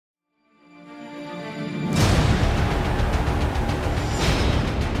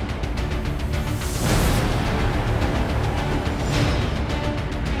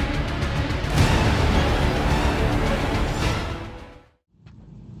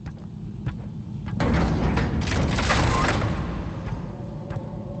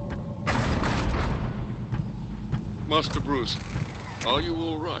Master Bruce, are you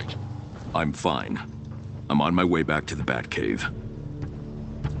all right? I'm fine. I'm on my way back to the Batcave.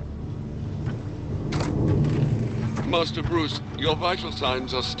 Master Bruce, your vital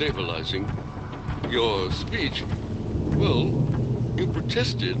signs are stabilizing. Your speech, well, you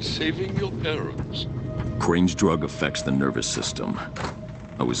protested saving your parents. Crane's drug affects the nervous system.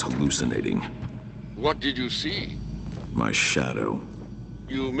 I was hallucinating. What did you see? My shadow.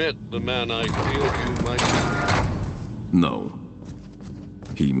 You met the man I feared you might No.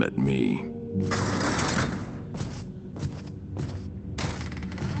 He met me.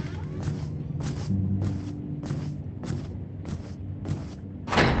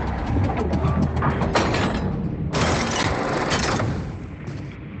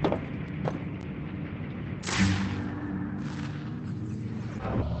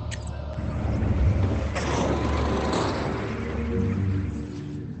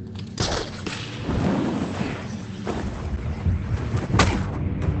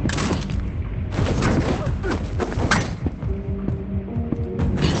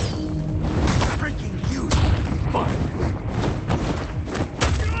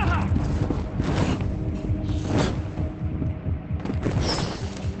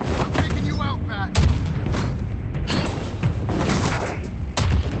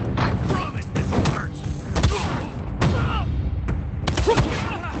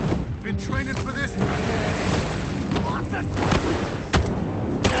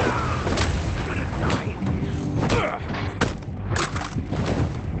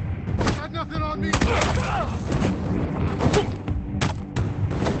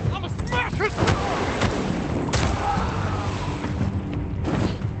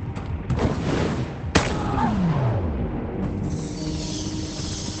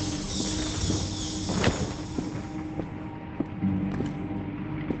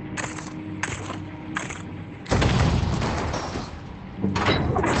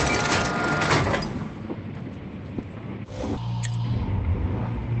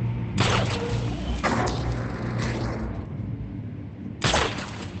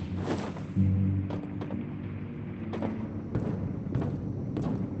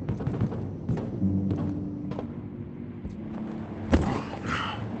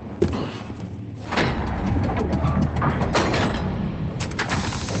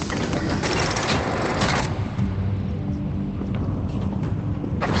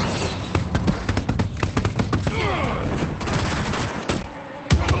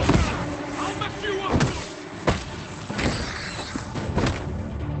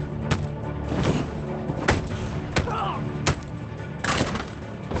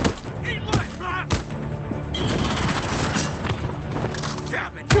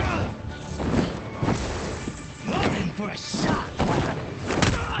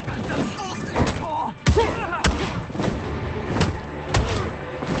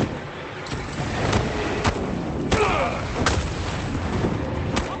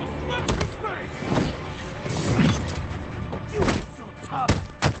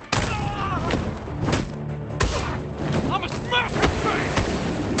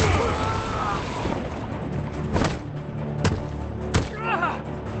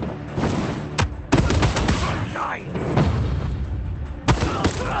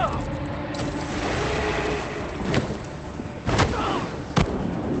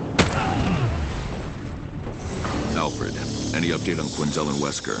 Any update on Quinzel and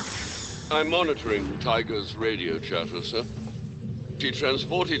Wesker? I'm monitoring Tiger's radio chatter, sir. She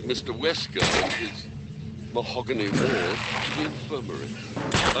transported Mr. Wesker and his mahogany ward to the infirmary.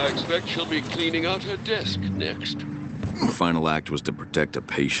 I expect she'll be cleaning out her desk next. Her final act was to protect a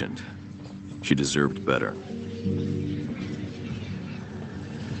patient. She deserved better.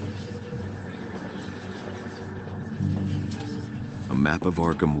 A map of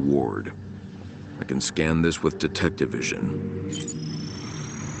Arkham Ward. I can scan this with detective vision.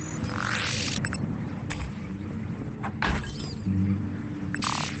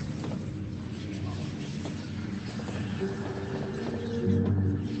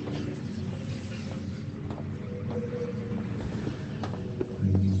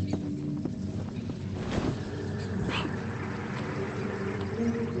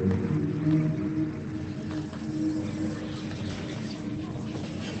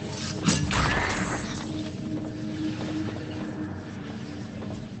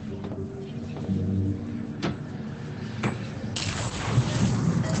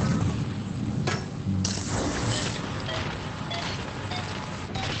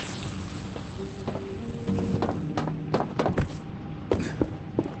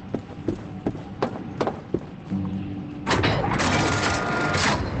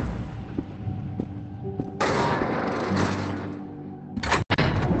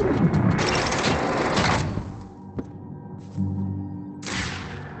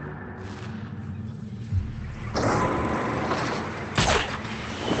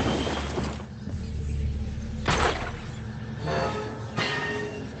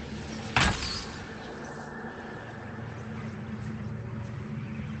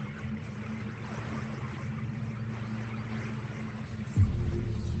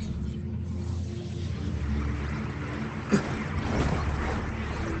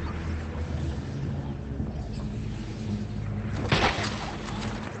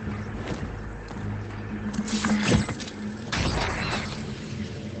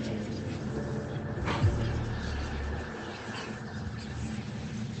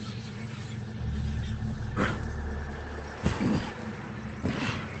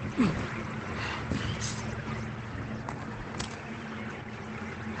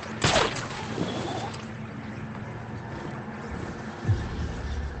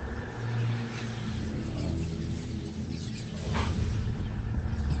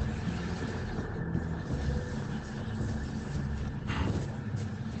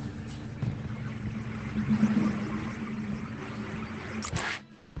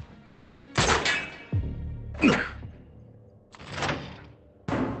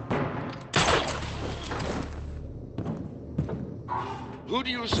 Who do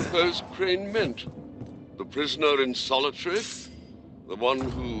you suppose Crane meant? The prisoner in solitary? The one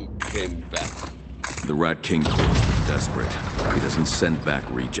who came back? The Rat King Corps is desperate. He doesn't send back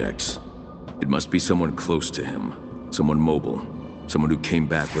rejects. It must be someone close to him. Someone mobile. Someone who came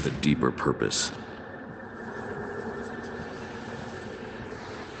back with a deeper purpose.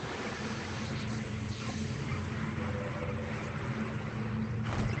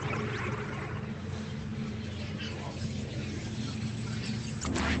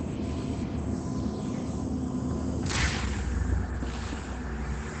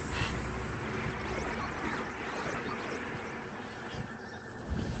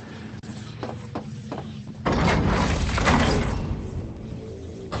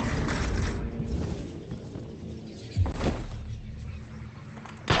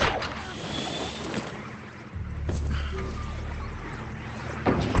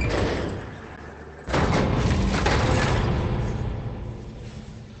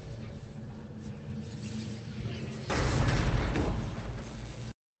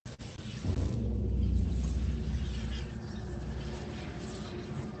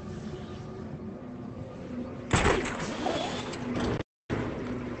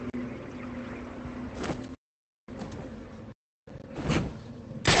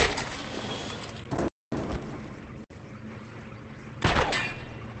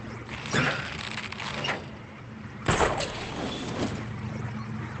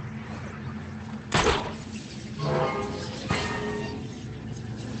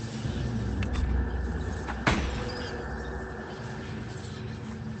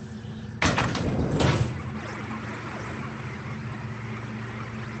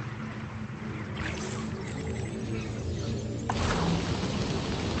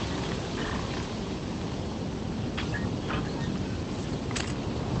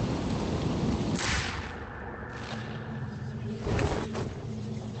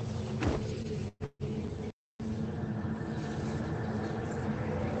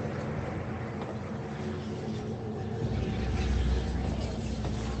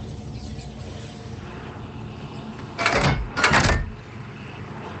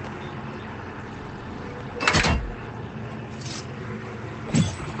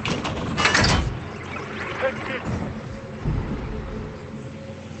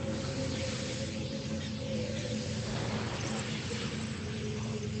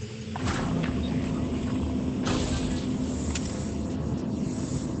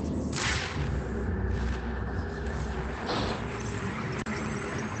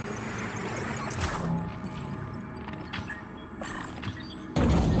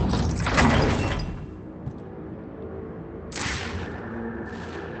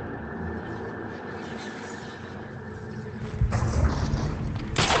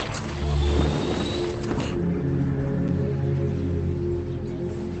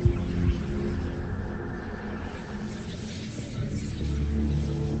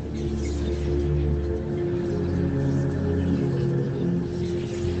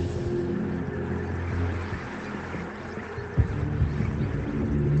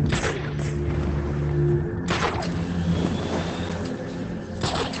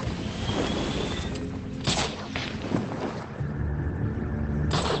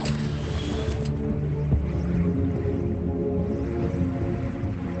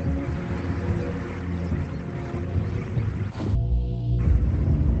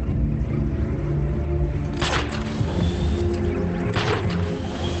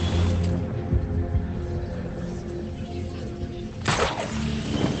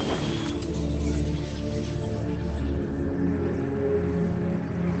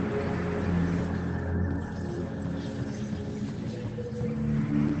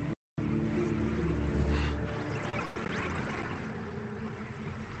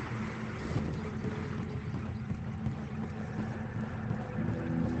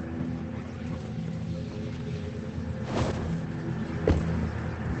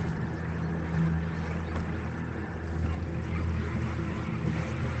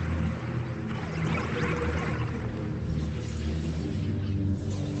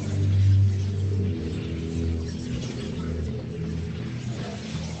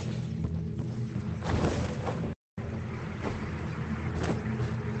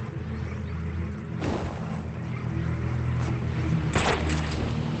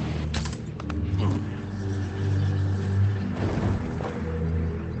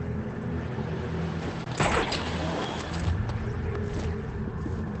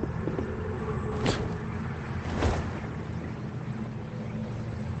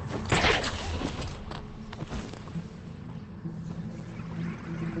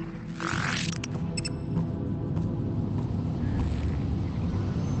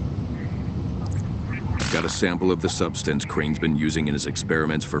 got a sample of the substance Crane's been using in his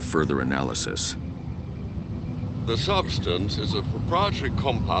experiments for further analysis. The substance is a proprietary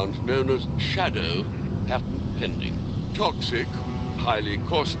compound known as Shadow, patent pending. Toxic, highly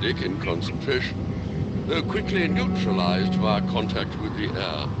caustic in concentration, though quickly neutralized via contact with the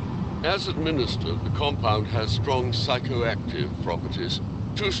air. As administered, the compound has strong psychoactive properties.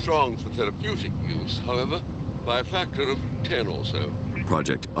 Too strong for therapeutic use, however, by a factor of 10 or so.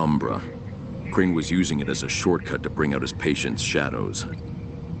 Project Umbra. Crane was using it as a shortcut to bring out his patients' shadows.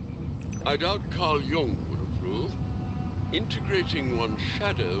 I doubt Carl Jung would approve. Integrating one's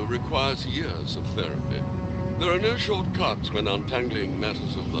shadow requires years of therapy. There are no shortcuts when untangling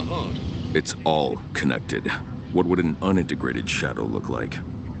matters of the heart. It's all connected. What would an unintegrated shadow look like?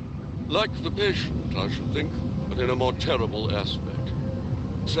 Like the patient, I should think, but in a more terrible aspect.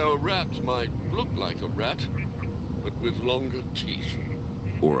 So a rat might look like a rat, but with longer teeth.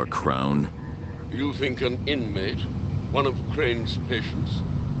 Or a crown? You think an inmate, one of Crane's patients,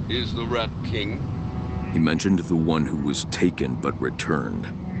 is the Rat King? He mentioned the one who was taken but returned.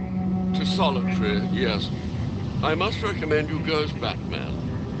 To solitary, yes. I must recommend you go as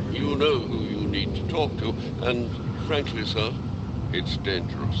Batman. You know who you need to talk to, and frankly, sir, it's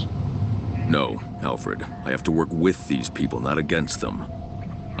dangerous. No, Alfred. I have to work with these people, not against them.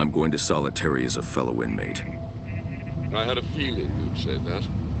 I'm going to solitary as a fellow inmate. I had a feeling you'd say that.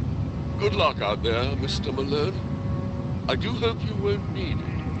 Good luck out there, Mr. Malone. I do hope you won't need it.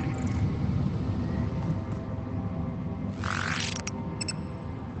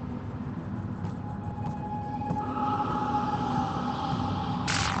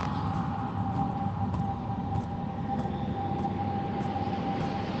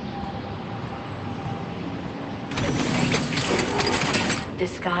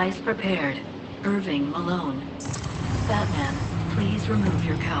 Disguise prepared. Irving Malone. Batman, please remove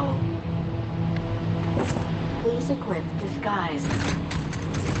your cowl. Please equip disguise.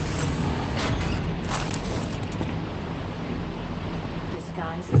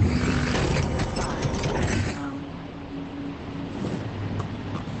 Disguise.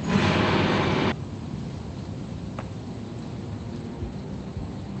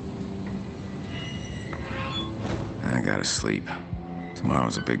 I gotta sleep.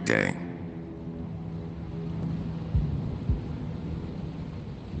 Tomorrow's a big day.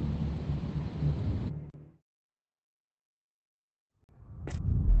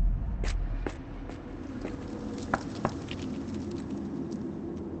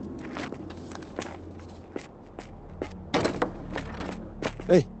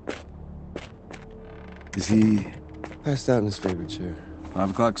 Hey. Is he Passed out in his favorite chair. 5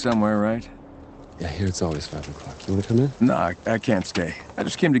 o'clock somewhere, right? Yeah, here it's always 5 o'clock. You wanna come in? No, I can't stay. I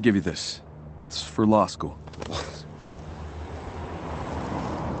just came to give you this. It's for law school.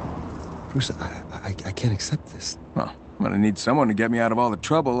 Bruce, I can't accept this. Well, I'm gonna need someone to get me out of all the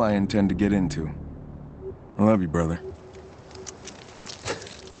trouble I intend to get into. I love you, brother.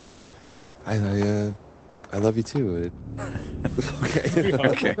 I love you too. Okay.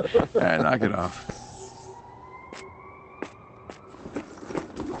 Okay. All right, knock it off.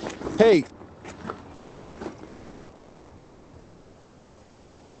 Hey!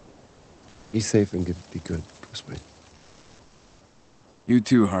 Be safe and be good, Bruce Wayne. You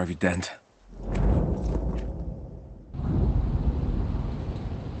too, Harvey Dent.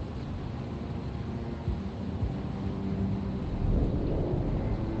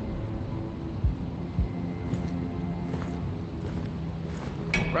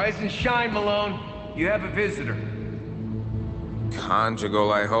 Rise and shine, Malone. You have a visitor.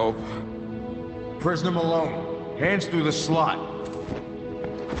 Conjugal, I hope. Prisoner Malone. Hands through the slot.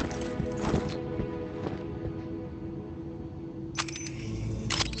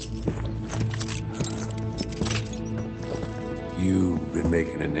 You've been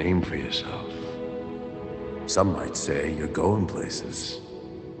making a name for yourself. Some might say you're going places.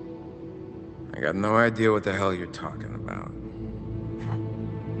 I got no idea what the hell you're talking about.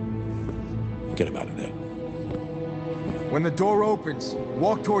 Forget about it then. When the door opens,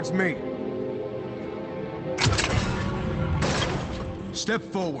 walk towards me. Step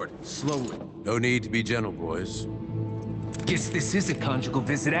forward, slowly. No need to be gentle, boys. Guess this is a conjugal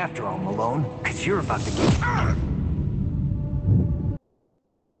visit after all, Malone. Because you're about to get...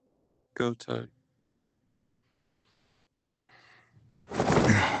 Go time.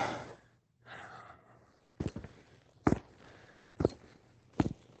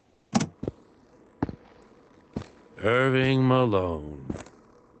 Irving Malone.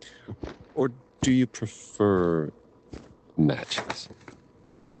 Or do you prefer matches?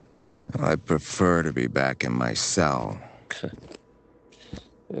 I prefer to be back in my cell. Yeah,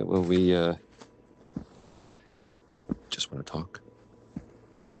 well, we just want to talk?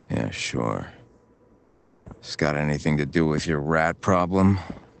 Yeah, sure. This got anything to do with your rat problem?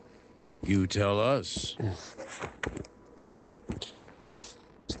 You tell us.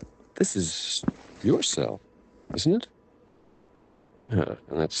 This is your cell, isn't it? Yeah,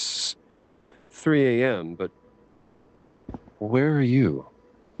 and it's 3 a.m., but where are you?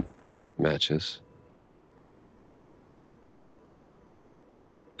 Matches.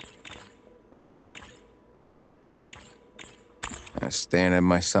 I'm staying at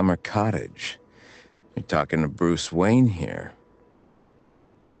my summer cottage. You're talking to Bruce Wayne here.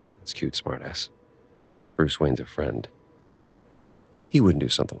 It's cute, smartass. Bruce Wayne's a friend. He wouldn't do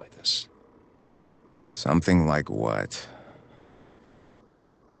something like this. Something like what?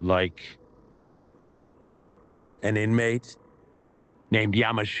 Like an inmate named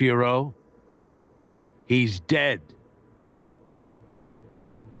Yamashiro. He's dead.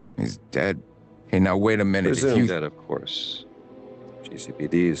 He's dead. Hey, now wait a minute. Presumed dead, of course.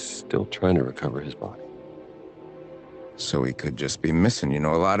 GCPD is still trying to recover his body. So he could just be missing. You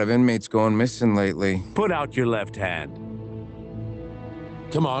know, a lot of inmates going missing lately. Put out your left hand.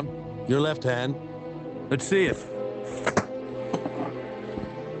 Come on, your left hand. Let's see it.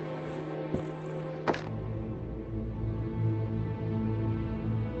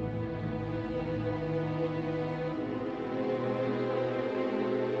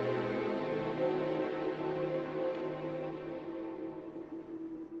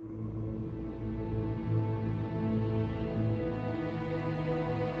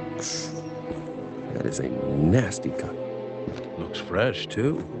 That is a nasty cut. Looks fresh,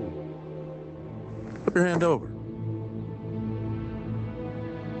 too. Put your hand over.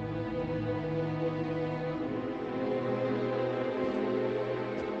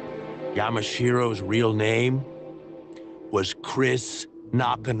 Yamashiro's real name was Chris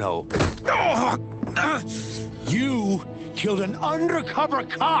Nakano. You killed an undercover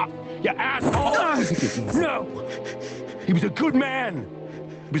cop, you asshole! No! He was a good man.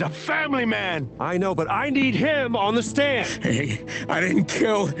 He was a family man. I know, but I need him on the stand. Hey, I didn't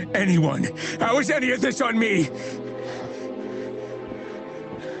kill anyone. How is any of this on me?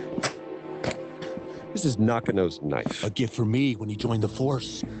 This is Nakano's knife. A gift for me when he joined the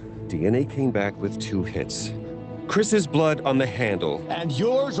force. DNA came back with 2 hits. Chris's blood on the handle. And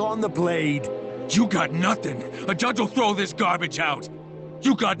yours on the blade. You got nothing. A judge will throw this garbage out.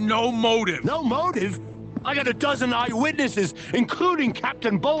 You got no motive. No motive? I got a dozen eyewitnesses, including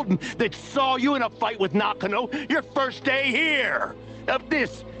Captain Bolton, that saw you in a fight with Nakano your first day here.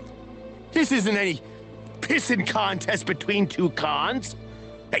 This isn't any pissing contest between 2 cons.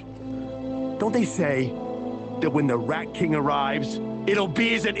 Hey, don't they say that when the Rat King arrives, it'll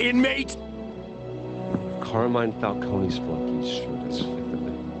be as an inmate? Carmine Falcone's flunkies shoot us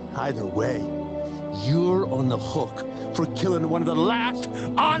flippantly. Either way, you're on the hook for killing one of the last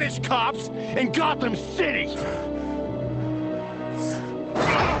honest cops in Gotham City!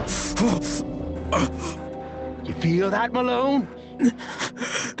 You feel that, Malone?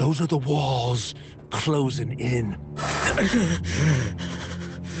 Those are the walls closing in.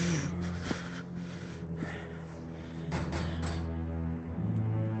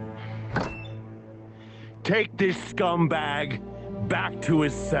 Take this scumbag back to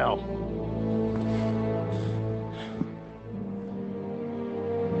his cell.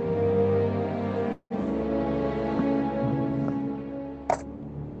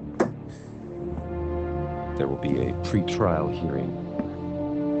 There will be a pre-trial hearing.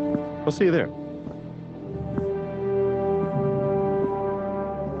 I'll see you there.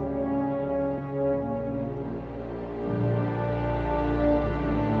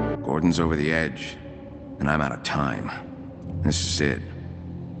 Gordon's over the edge, and I'm out of time. This is it.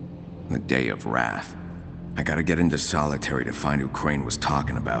 The day of wrath. I gotta get into solitary to find who Crane was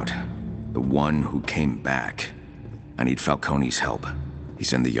talking about. The one who came back. I need Falcone's help.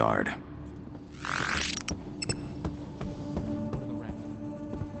 He's in the yard.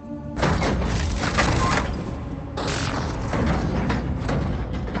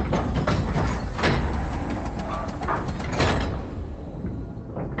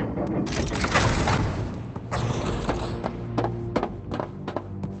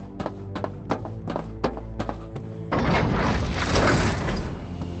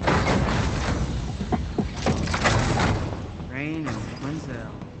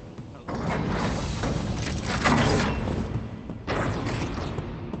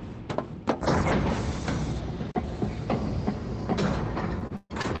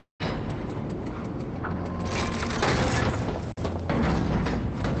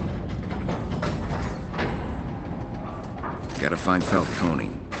 Gotta find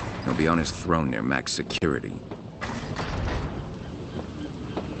Falcone. He'll be on his throne near max security.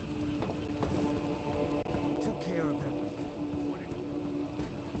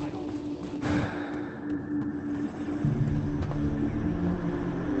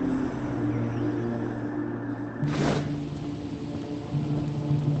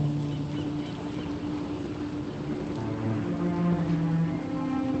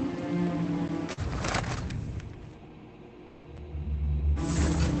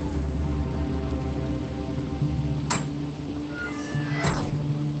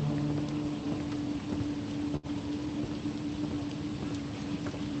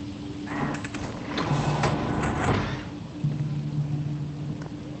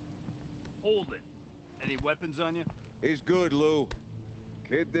 Hold it. Any weapons on you? He's good, Lou.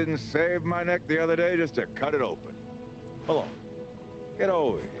 Kid didn't save my neck the other day just to cut it open. Hello. Get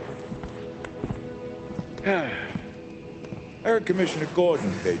over here. I heard Commissioner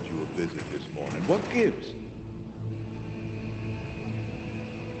Gordon paid you a visit this morning. What gives?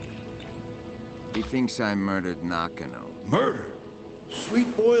 He thinks I murdered Nakano. Murder?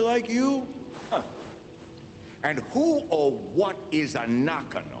 Sweet boy like you? Huh. And who or what is a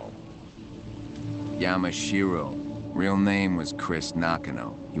Nakano? Yamashiro. Real name was Chris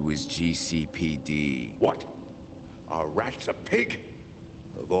Nakano. He was GCPD. What? A rat's a pig?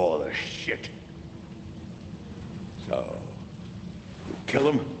 Of all the shit. So, you kill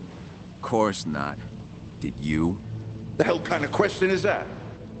him? Of course not. Did you? The hell kind of question is that?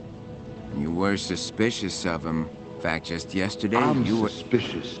 You were suspicious of him. In fact, just yesterday, I'm you were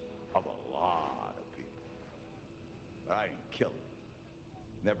suspicious of a lot of people. But I didn't kill him.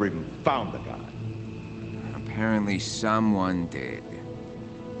 Never even found the guy. Apparently someone did.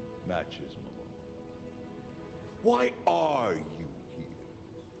 Matches, Malone. Why are you here?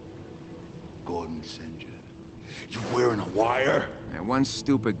 Gordon sent you. You wearing a wire? And one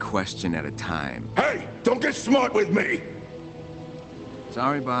stupid question at a time. Hey, don't get smart with me!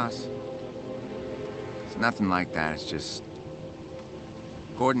 Sorry, boss. It's nothing like that, it's just...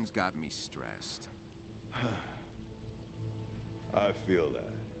 Gordon's got me stressed. I feel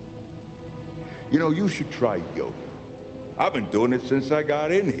that. You know, you should try yoga. I've been doing it since I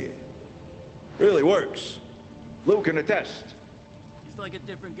got in here. Really works. Lou can attest. He's like a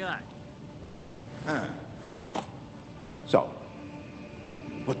different guy. Huh. So,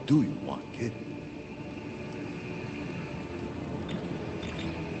 what do you want, kid?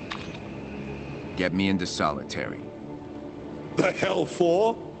 Get me into solitary. The hell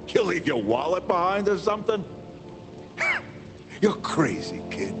for? You leave your wallet behind or something? You're crazy,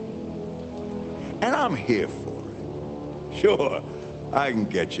 kid. And I'm here for it. Sure, I can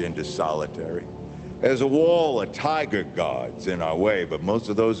get you into solitary. There's a wall of tiger guards in our way, but most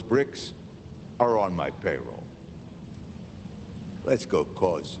of those bricks are on my payroll. Let's go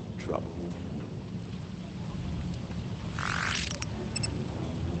cause some trouble.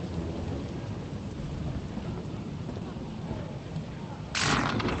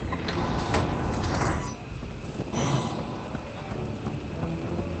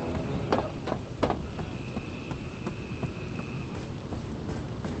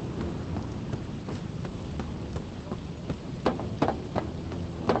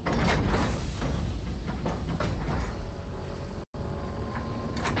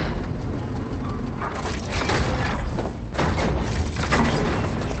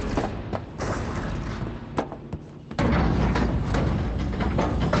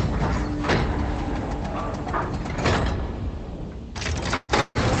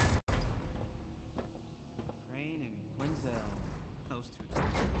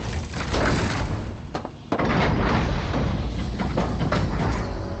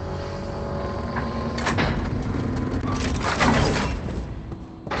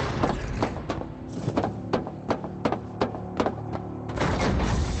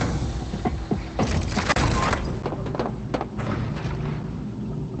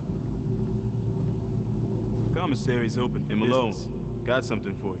 Commissary's open. Hey, Malone, got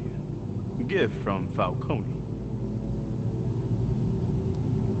something for you. A gift from Falcone.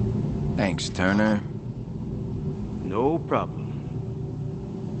 Thanks, Turner. No problem.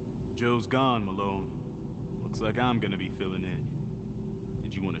 Joe's gone, Malone. Looks like I'm gonna be filling in.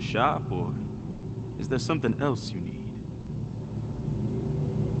 Did you want to shop, or is there something else you need?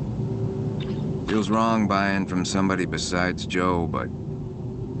 Feels wrong buying from somebody besides Joe, but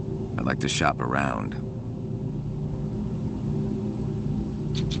I'd like to shop around.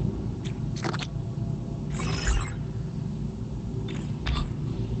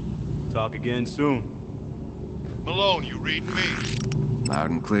 Talk again soon. Malone, you read me? Loud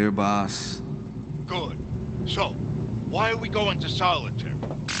and clear, boss. Good. So, why are we going to solitary?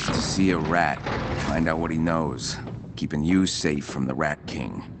 To see a rat, find out what he knows. Keeping you safe from the Rat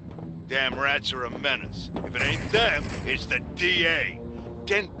King. Damn rats are a menace. If it ain't them, it's the DA.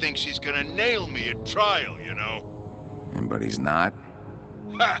 Dent thinks he's gonna nail me at trial, you know. But he's not?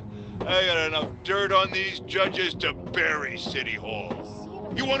 Ha! I got enough dirt on these judges to bury City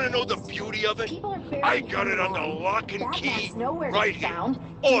Hall. You want to know the beauty of it? I got it under lock and key right here.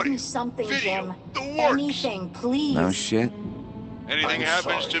 Audio, something, video, Jim. the works. Anything, please. No shit? Anything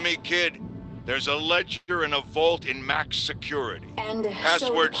happens to me, kid, there's a ledger and a vault in max security. And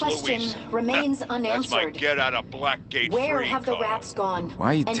Password's so the question Louise. remains unanswered. That's my get out of Blackgate Where free have the card. rats gone? Why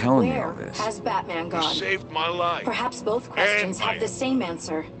are you and telling me where all this? has Batman gone? You saved my life. Perhaps both questions And have the same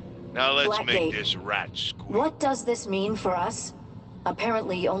answer. Now let's Blackgate. make this rat squeal. What does this mean for us?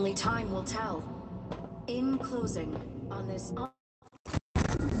 Apparently, only time will tell. In closing, on this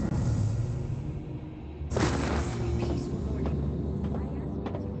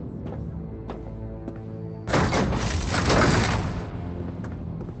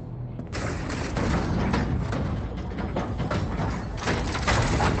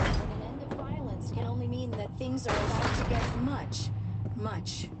things are about to get much,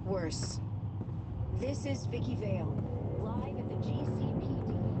 much worse. This is Vicky Vale, live at the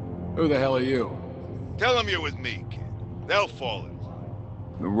GCPD. Who the hell are you? Tell them you're with me, kid. They'll fall in.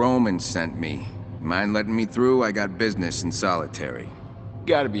 The Romans sent me. Mind letting me through? I got business in solitary.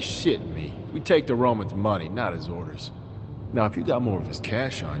 Gotta be shitting me. We take the Romans' money, not his orders. Now, if you got more of his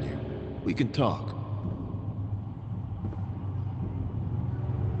cash on you, we can talk.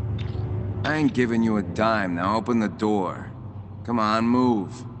 I ain't giving you a dime. Now open the door. Come on,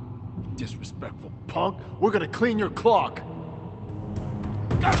 move. Disrespectful punk. We're gonna clean your clock.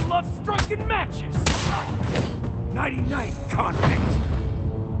 Gotta love striking matches! Nighty-night, convict!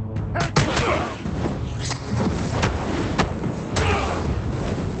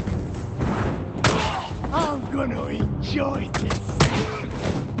 I'm gonna enjoy this.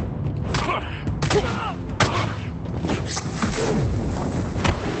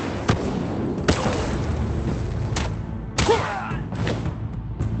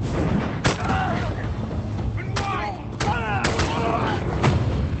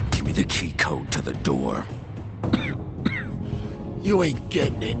 Give me the key code to the door. You ain't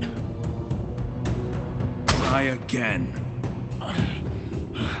getting it. Try again.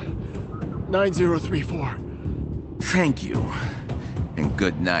 9034. Thank you. And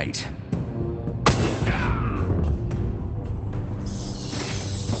good night.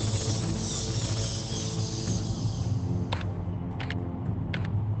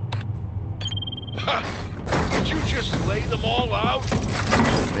 Did you just lay them all out?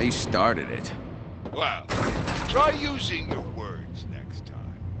 They started it. Well, try using your words next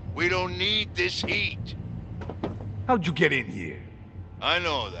time. We don't need this heat. How'd you get in here? I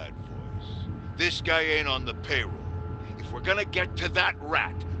know that voice. This guy ain't on the payroll. If we're gonna get to that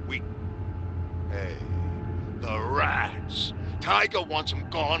rat, we... Hey, the rats. Tiger wants them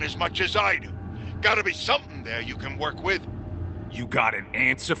gone as much as I do. Gotta be something there you can work with. You got an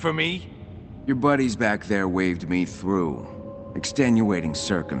answer for me? Your buddies back there waved me through. Extenuating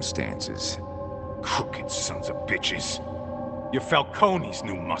circumstances. Crooked sons of bitches. You're Falcone's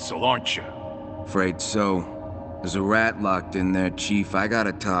new muscle, aren't you? Afraid so. There's a rat locked in there, Chief. I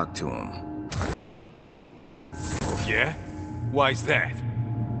gotta talk to him. Yeah? Why's that?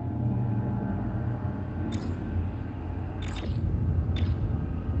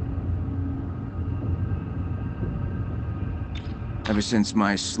 Ever since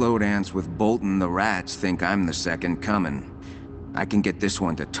my slow dance with Bolton, the rats think I'm the second coming. I can get this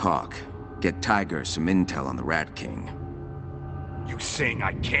one to talk. Get Tiger some intel on the Rat King. You saying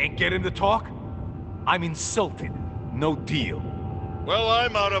I can't get him to talk? I'm insulted. No deal. Well,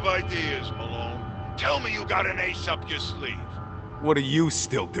 I'm out of ideas, Malone. Tell me you got an ace up your sleeve. What are you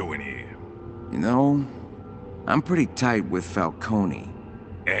still doing here? You know, I'm pretty tight with Falcone.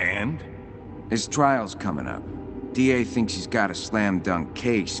 And? His trial's coming up. DA thinks he's got a slam-dunk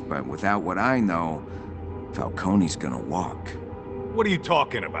case, but without what I know, Falcone's gonna walk. What are you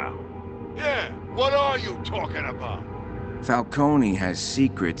talking about? Yeah, what are you talking about? Falcone has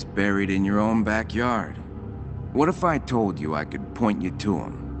secrets buried in your own backyard. What if I told you I could point you to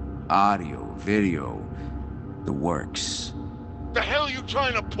him? Audio, video, the works. The hell you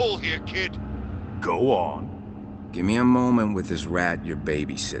trying to pull here, kid? Go on. Give me a moment with this rat you're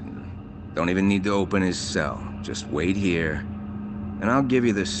babysitting. Don't even need to open his cell. Just wait here, and I'll give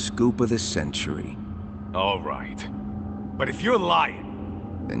you the scoop of the century. All right. But if you're lying...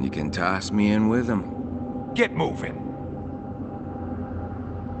 Then you can toss me in with him. Get moving.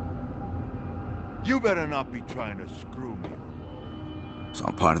 You better not be trying to screw me. It's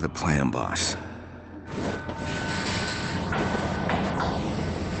all part of the plan, boss.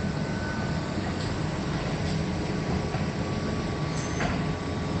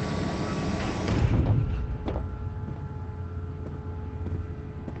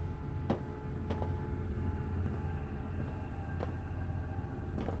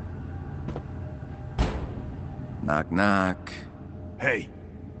 Knock, knock. Hey,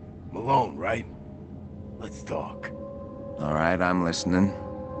 Malone, right? Let's talk. All right, I'm listening.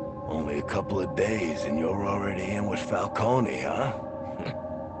 Only a couple of days and you're already in with Falcone, huh?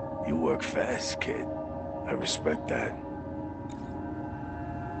 You work fast, kid. I respect that.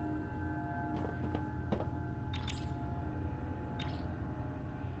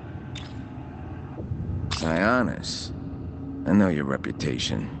 Ionis. I know your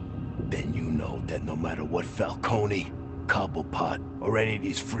reputation. Then you know that no matter what Falcone, Cobblepot, or any of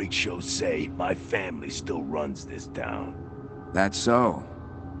these freak shows say, my family still runs this town. That's so.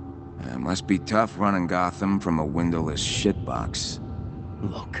 It must be tough running Gotham from a windowless shitbox.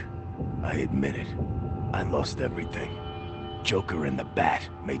 Look, I admit it. I lost everything. Joker and the Bat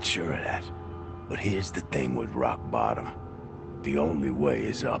made sure of that. But here's the thing with rock bottom. The only way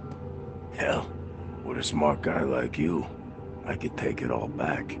is up. Hell, with a smart guy like you, I could take it all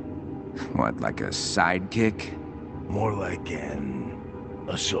back. What, like a sidekick? More like an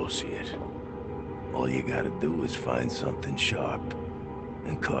associate. All you gotta do is find something sharp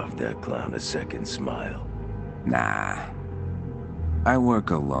and carve that clown a second smile. Nah. I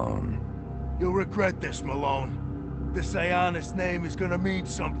work alone. You'll regret this, Malone. This Ionis name is gonna mean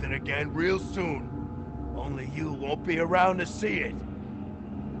something again real soon. Only you won't be around to see it.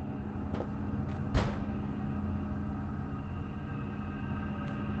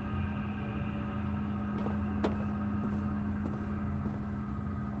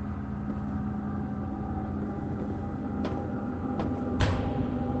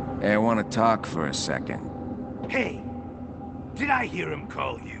 Hey, I want to talk for a second. Hey, did I hear him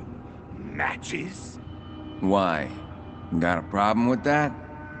call you matches? Why? Got a problem with that?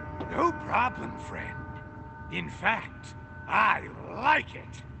 No problem, friend. In fact, I like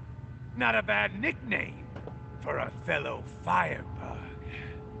it. Not a bad nickname for a fellow firebug.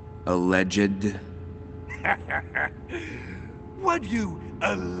 Alleged? What'd you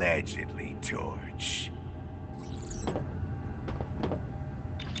allegedly torch?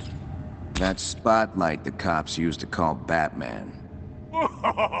 That spotlight the cops used to call Batman.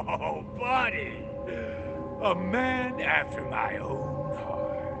 Oh, buddy! A man after my own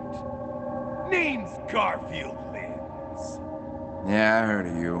heart. Name's Garfield Lynns. Yeah, I heard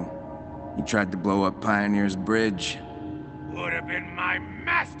of you. You tried to blow up Pioneer's Bridge. Would have been my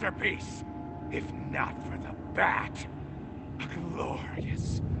masterpiece, if not for the Bat. A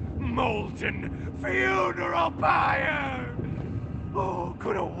glorious, molten funeral pyre! Oh,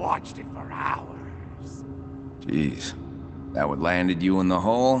 could have watched it for hours. Jeez. That what landed you in the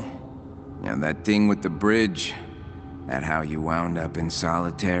hole? And that thing with the bridge? That how you wound up in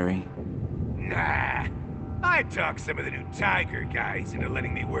solitary? Nah. I talked some of the new Tiger guys into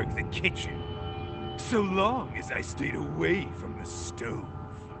letting me work the kitchen. So long as I stayed away from the stove.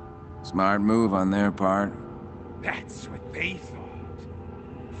 Smart move on their part. That's what they thought.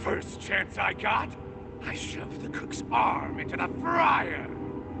 First chance I got, I shoved the cook's arm into the fryer.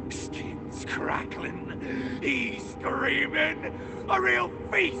 Skin's crackling, he's screaming. A real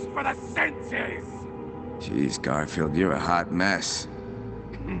feast for the senses. Jeez, Garfield, you're a hot mess.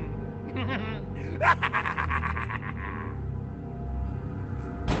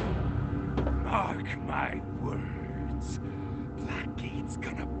 Mark my words. Blackgate's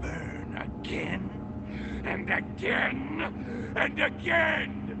gonna burn again, and again, and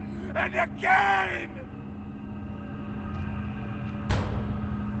again, and again!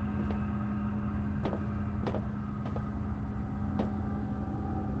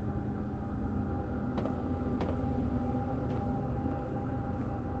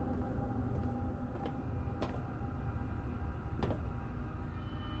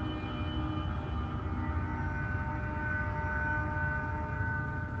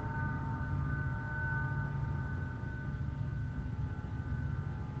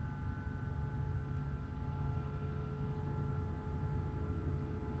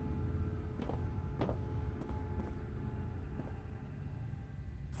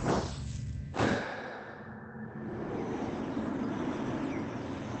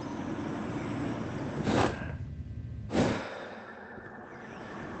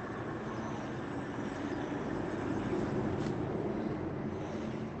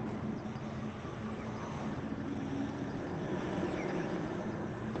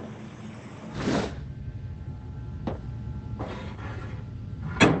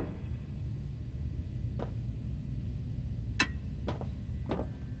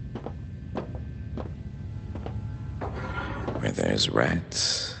 Where there's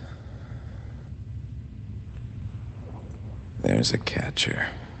rats, there's a catcher.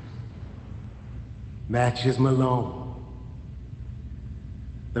 Matches Malone,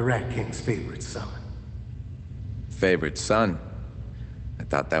 the Rat King's favorite son. Favorite son? I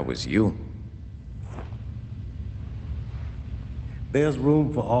thought that was you. There's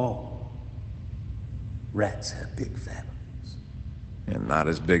room for all. Rats have big families. And not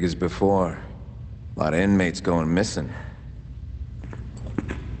as big as before. A lot of inmates going missing.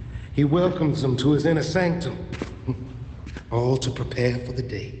 He welcomes them to his inner sanctum, all to prepare for the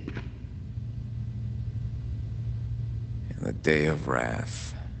day. Day of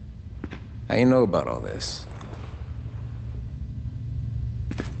Wrath. How you know about all this?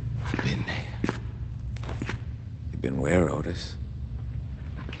 Been there. You've been where, Otis?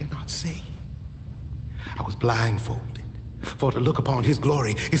 I cannot say. I was blindfolded. For to look upon his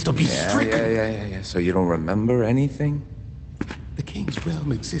glory is to be stricken. Yeah. So you don't remember anything? The king's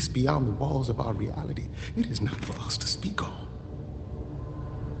realm exists beyond the walls of our reality. It is not for us to speak on.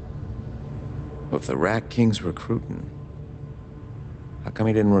 If the Rat King's recruiting, how come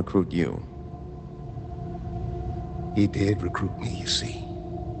he didn't recruit you? He did recruit me, you see.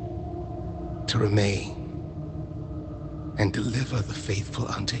 To remain and deliver the faithful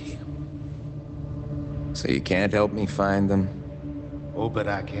unto him. So you can't help me find them? Oh, but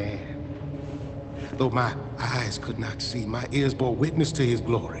I can. Though my eyes could not see, my ears bore witness to his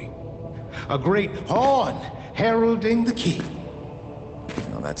glory. A great horn heralding the king.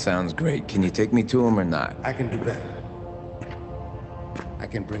 Well, that sounds great. Can you take me to him or not? I can do better. I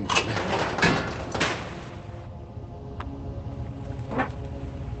can bring you back.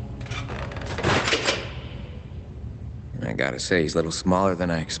 I gotta say, he's a little smaller than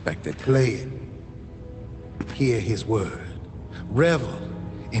I expected. Play it. Hear his word. Revel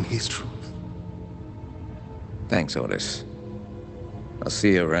in his truth. Thanks, Otis. I'll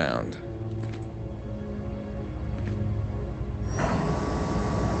see you around.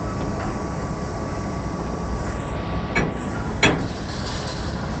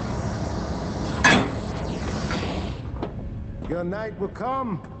 Your night will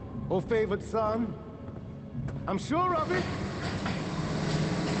come, O favored son. I'm sure of it.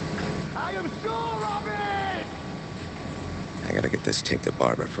 I am sure of it! I gotta get this tape to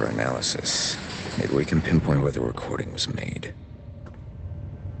Barbara for analysis. Maybe we can pinpoint where the recording was made.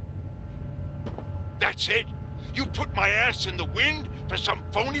 That's it? You put my ass in the wind for some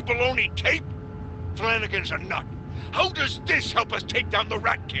phony baloney tape? Flanagan's a nut. How does this help us take down the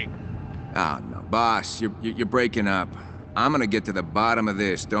Rat King? Ah, no, boss, you're breaking up. I'm gonna get to the bottom of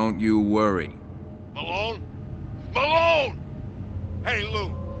this, don't you worry. Malone? Malone! Hey,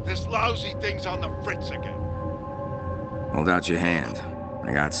 Lou, this lousy thing's on the fritz again. Hold out your hand.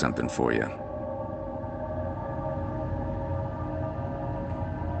 I got something for you.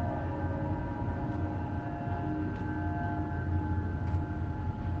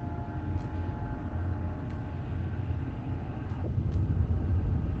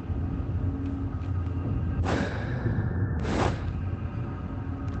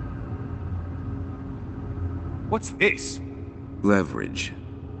 What's this? Leverage.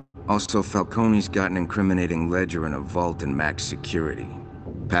 Also, Falcone's got an incriminating ledger in a vault in max security.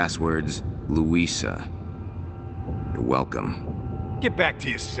 Passwords, Luisa. You're welcome. Get back to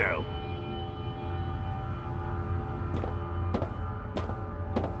your cell.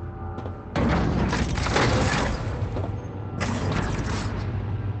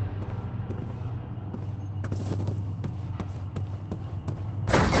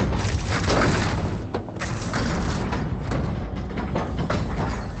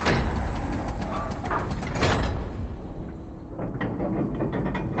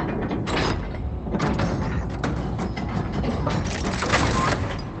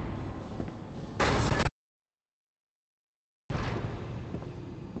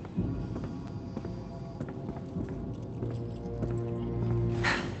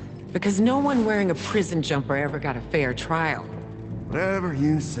 Because no one wearing a prison jumper ever got a fair trial. Whatever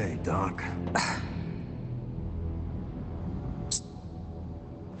you say, Doc.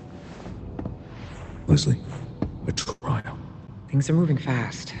 Leslie, a trial. Things are moving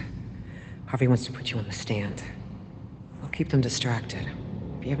fast. Harvey wants to put you on the stand. I'll keep them distracted.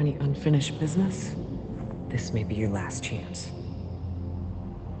 If you have any unfinished business, this may be your last chance.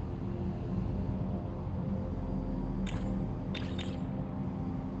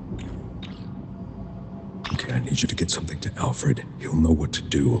 Okay, I need you to get something to Alfred. He'll know what to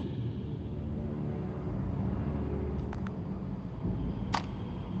do.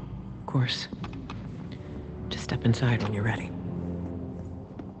 Of course. Just step inside when you're ready.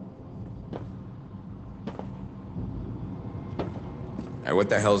 Hey, what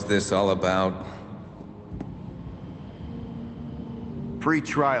the hell's this all about?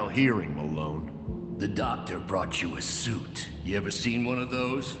 Pre-trial hearing, Malone. The doctor brought you a suit. You ever seen one of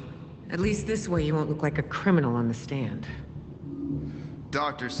those? At least this way you won't look like a criminal on the stand.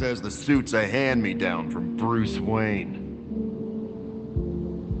 Doctor says the suit's a hand-me-down from Bruce Wayne.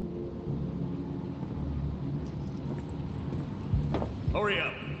 Hurry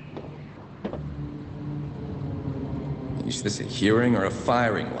up. Is this a hearing or a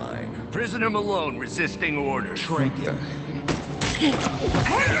firing line? Prisoner Malone resisting orders. What Hey!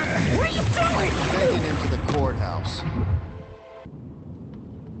 What are you doing? Taking him to the courthouse.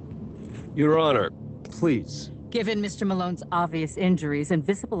 Your Honor, please. Given Mr. Malone's obvious injuries and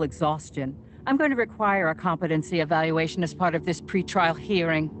visible exhaustion, I'm going to require a competency evaluation as part of this pretrial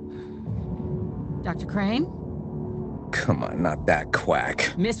hearing. Dr. Crane? Come on, not that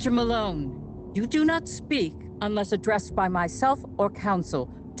quack. Mr. Malone, you do not speak unless addressed by myself or counsel.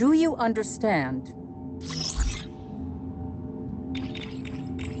 Do you understand?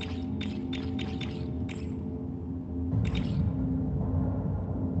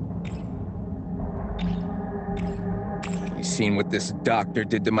 You seen what this doctor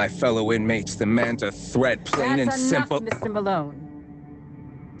did to my fellow inmates? The man's a threat, plain and simple. That's enough, Mr. Malone.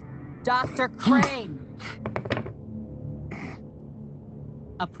 Dr. Crane!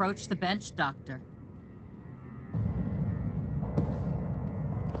 Approach the bench, Doctor.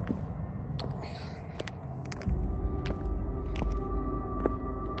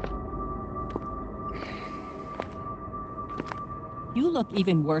 You look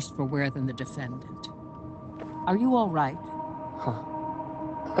even worse for wear than the defendant. Are you all right?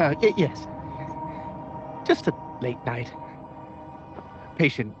 Yes. Just a late night.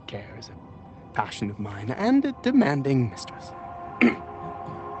 Patient care is a passion of mine, and a demanding mistress.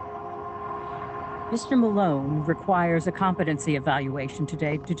 Mr. Malone requires a competency evaluation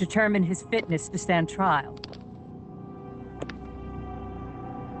today to determine his fitness to stand trial.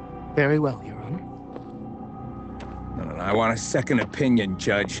 Very well, Your Honor. No, I want a second opinion,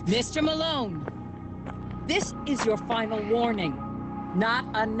 Judge. Mr. Malone, this is your final warning. Not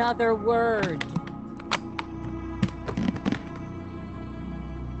another word.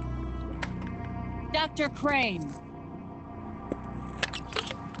 Dr. Crane.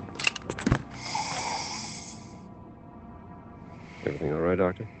 Everything all right,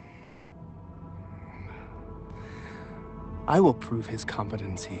 Doctor? I will prove his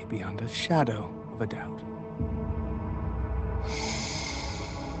competency beyond a shadow of a doubt.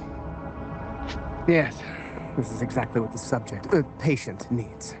 Yes, this is exactly what the patient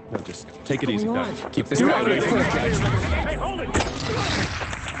needs. No, just take it easy, Doctor. Keep this guy away from the judge. Hey, hold it!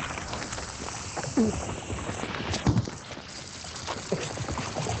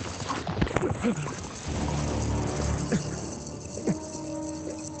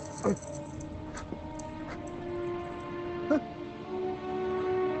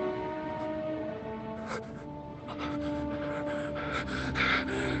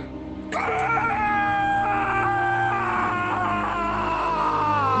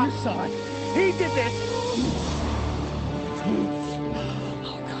 You saw it. He did this.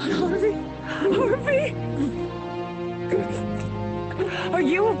 Harvey! Harvey! Are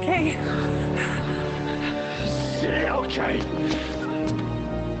you okay? Is he okay?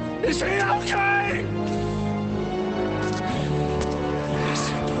 Is he okay?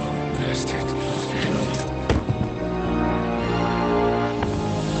 Bastard.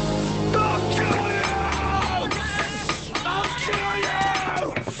 I'll kill you! I'll kill you!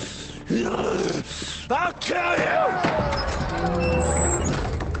 I'll kill you!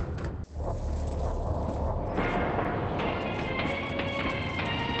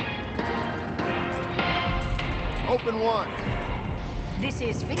 Open one. This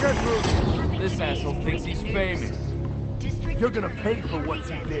is This asshole thinks he's famous. You're gonna pay for what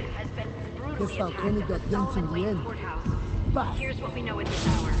you did. Guess how Kenny got yanked in the end. Bye. Here's what we know at this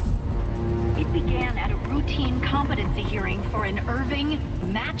hour. It began at a routine competency hearing for an Irving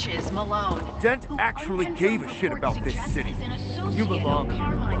Matches Malone. Dent actually gave a shit about this city. You belong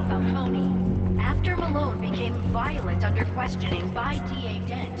here. After Malone became violent under questioning by D.A.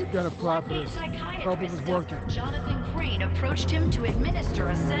 Dent, We got a problem. Problem is working. Jonathan Crane approached him to administer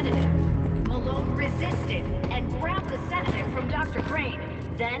a sedative. Malone resisted and grabbed the sedative from Dr. Crane.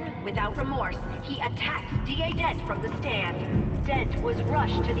 Then, without remorse, he attacked D.A. Dent from the stand. Dent was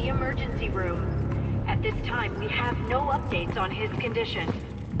rushed to the emergency room. At this time, we have no updates on his condition.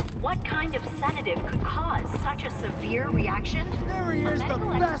 What kind of sedative could cause such a severe reaction? There he is, the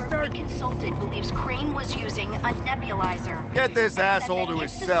medical expert bastard! we consulted believes Crane was using a nebulizer. Get this asshole to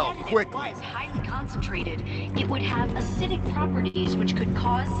his cell, quickly. Was highly concentrated. It would have acidic properties which could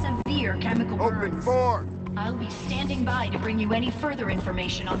cause severe chemical burns. Open 4. I'll be standing by to bring you any further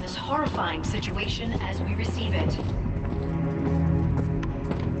information on this horrifying situation as we receive it.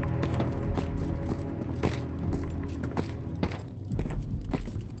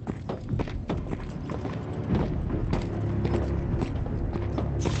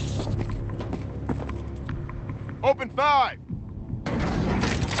 Open 5.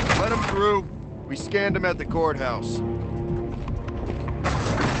 Let him through. We scanned him at the courthouse.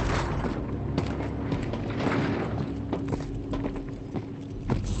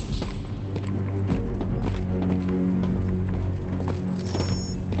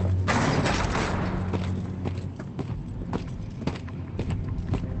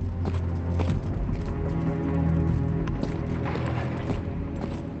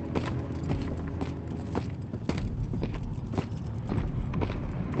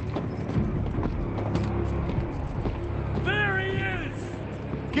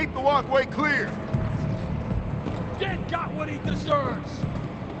 Keep the walkway clear. Dad got what he deserves.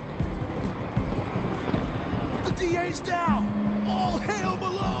 The DA's down. All hail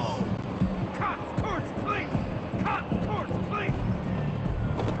Malone. Cops, courts, please. Cops, courts, please.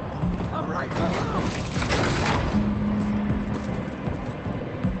 I'm right behind.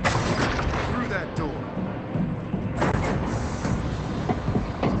 Through that door.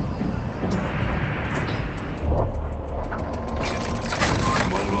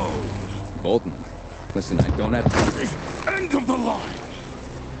 Bolton, listen, I don't have to... End of the line!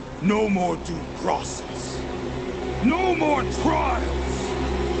 No more due process. No more trials.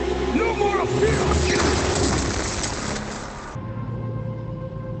 No more appeals.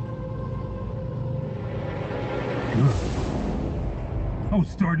 I was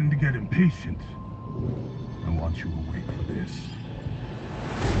starting to get impatient. I want you to wait for this.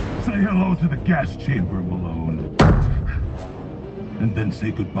 Say hello to the gas chamber, Malone. And then say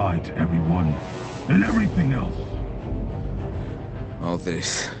goodbye to everyone and everything else. All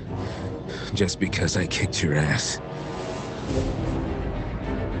this, just because I kicked your ass.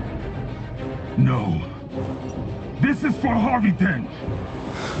 No. This is for Harvey Dent.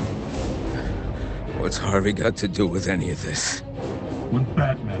 What's Harvey got to do with any of this? When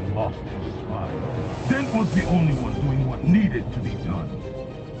Batman lost his spy, Dent was the only one doing what needed to be done.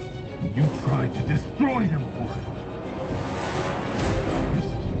 And you tried to destroy him for it. This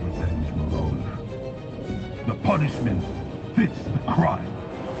is revenge, Malone. The punishment fits the crime.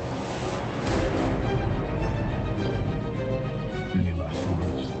 Any last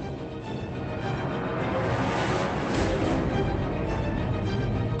words?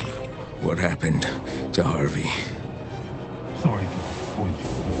 What happened to Harvey? Sorry to disappoint you,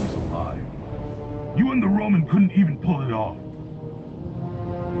 but he's alive. You and the Roman couldn't even pull it off.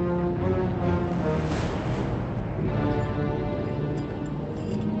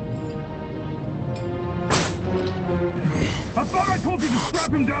 I thought I told you to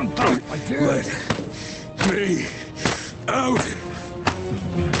strap him down tight. I did. Let me out.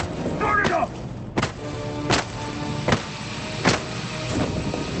 Start it up!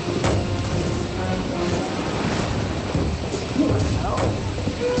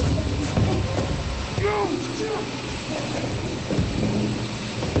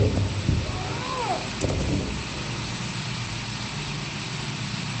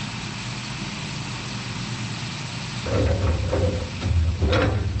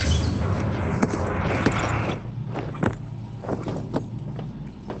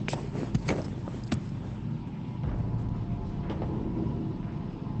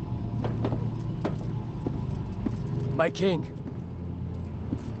 My king.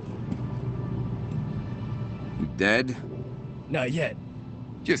 You dead? Not yet.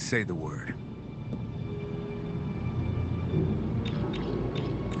 Just say the word.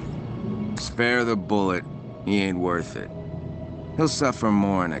 Spare the bullet. He ain't worth it. He'll suffer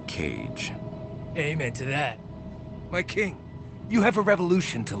more in a cage. Amen to that. My king, you have a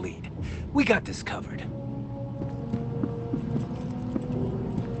revolution to lead. We got this covered.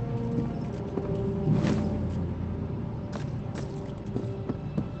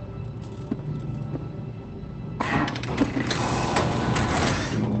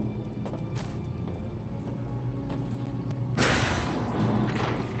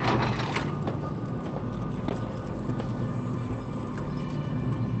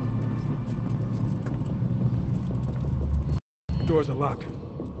 Doors are locked.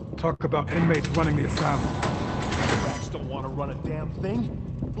 Talk about inmates running the asylum. Rats don't want to run a damn thing.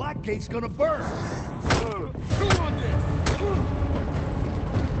 Blackgate's gonna burn. Who on this?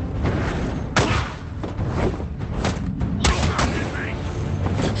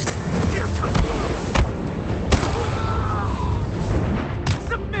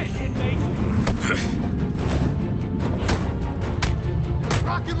 Submission, mate.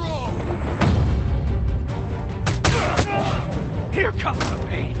 Rock and roll. Here comes the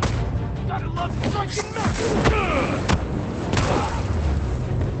pain! Gotta love striking mess!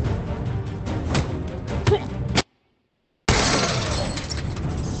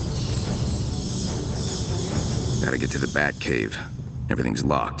 Gotta get to the Batcave. Everything's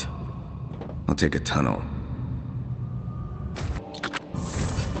locked. I'll take a tunnel.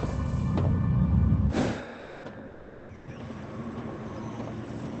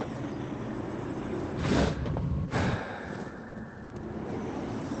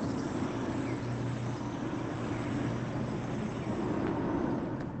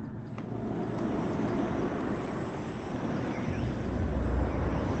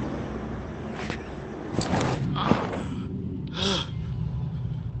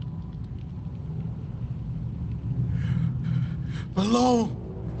 Malone!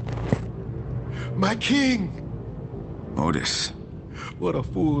 My king! Otis. What a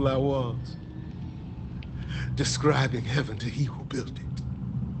fool I was. Describing heaven to he who built it.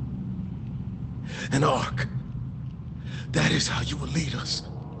 An ark. That is how you will lead us.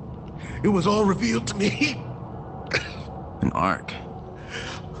 It was all revealed to me. An ark?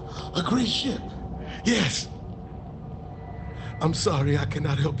 A great ship. Yes. I'm sorry I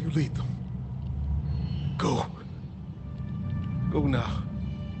cannot help you lead them. Go. Go now.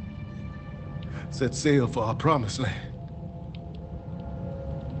 Set sail for our promised land.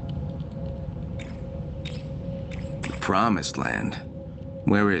 The promised land?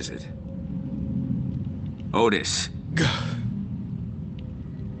 Where is it? Otis. Gotham.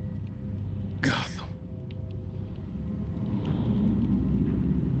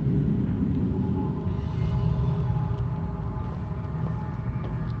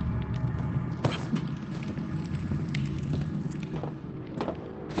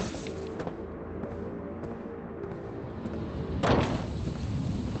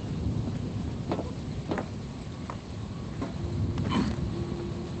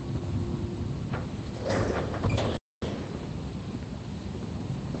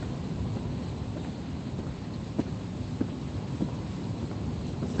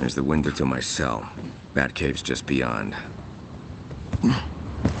 There's the window to my cell. Batcave's just beyond.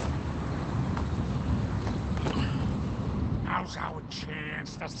 Now's our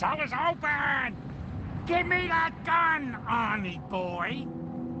chance. The cell is open! Give me that gun, Arnie boy!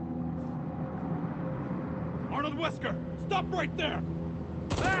 Arnold Wesker, stop right there!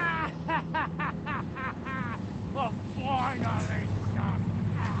 Well, finally,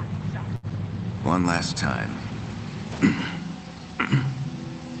 some action! One last time.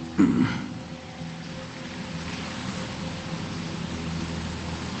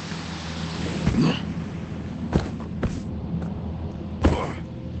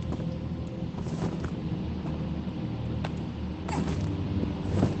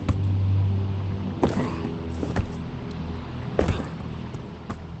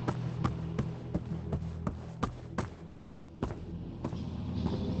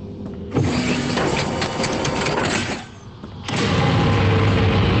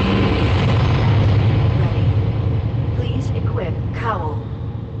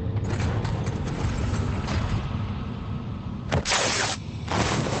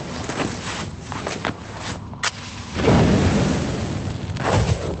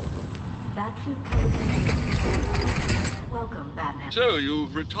 Welcome, Batman. So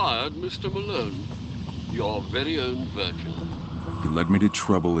you've retired, Mr. Malone. Your very own virgin. You led me to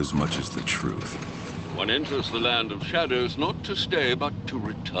trouble as much as the truth. One enters the land of shadows not to stay, but to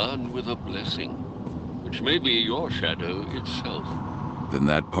return with a blessing, which may be your shadow itself. Then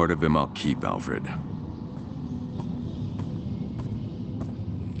that part of him I'll keep, Alfred.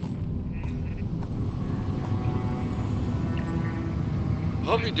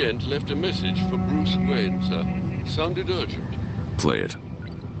 Harvey Dent left a message for Bruce Wayne, sir. Sounded urgent. Play it.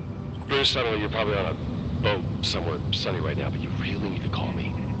 Bruce, I know you're probably on a boat somewhere sunny right now, but you really need to call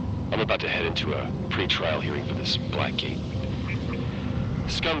me. I'm about to head into a pre-trial hearing for this Blackgate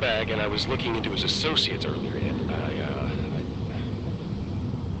scumbag, and I was looking into his associates earlier, and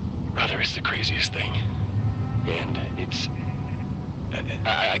brother, it's the craziest thing. And it's...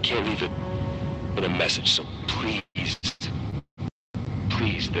 I can't leave it with a message, so please,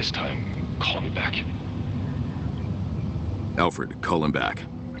 this time, call me back. Alfred, call him back.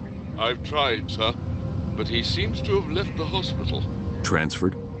 I've tried, sir, but he seems to have left the hospital.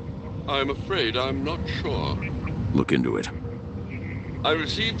 Transferred? I'm afraid I'm not sure. Look into it. I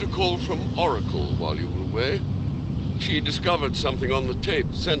received a call from Oracle while you were away. She discovered something on the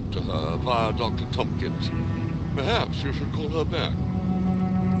tape sent to her via Dr. Tompkins. Perhaps you should call her back.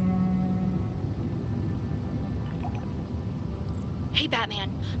 Hey,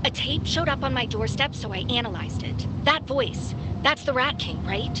 Batman. A tape showed up on my doorstep, so I analyzed it. That voice, that's the Rat King,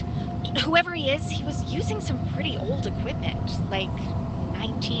 right? Whoever he is, he was using some pretty old equipment, like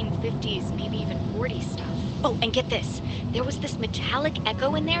 1950s, maybe even 40s stuff. Oh, and get this. There was this metallic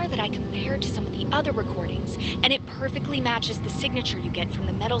echo in there that I compared to some of the other recordings, and it perfectly matches the signature you get from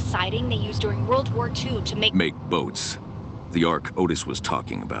the metal siding they used during World War II to make boats. The Ark Otis was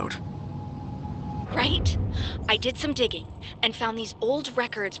talking about. Right? I did some digging and found these old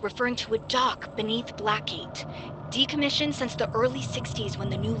records referring to a dock beneath Blackgate, decommissioned since the early 60s when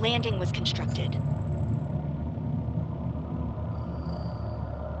the new landing was constructed.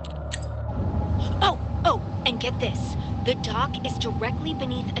 Oh, and get this. The dock is directly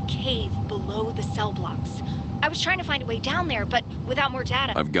beneath a cave below the cell blocks. I was trying to find a way down there, but without more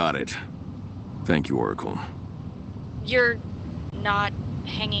data... I've got it. Thank you, Oracle. You're not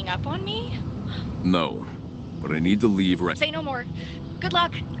hanging up on me? No, but I need to leave right... Say no more. Good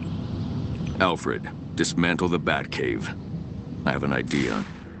luck. Alfred, dismantle the Batcave. I have an idea.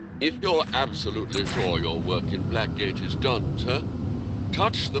 If you're absolutely sure your work in Blackgate is done, sir,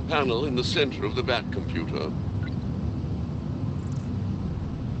 touch the panel in the center of the Bat computer.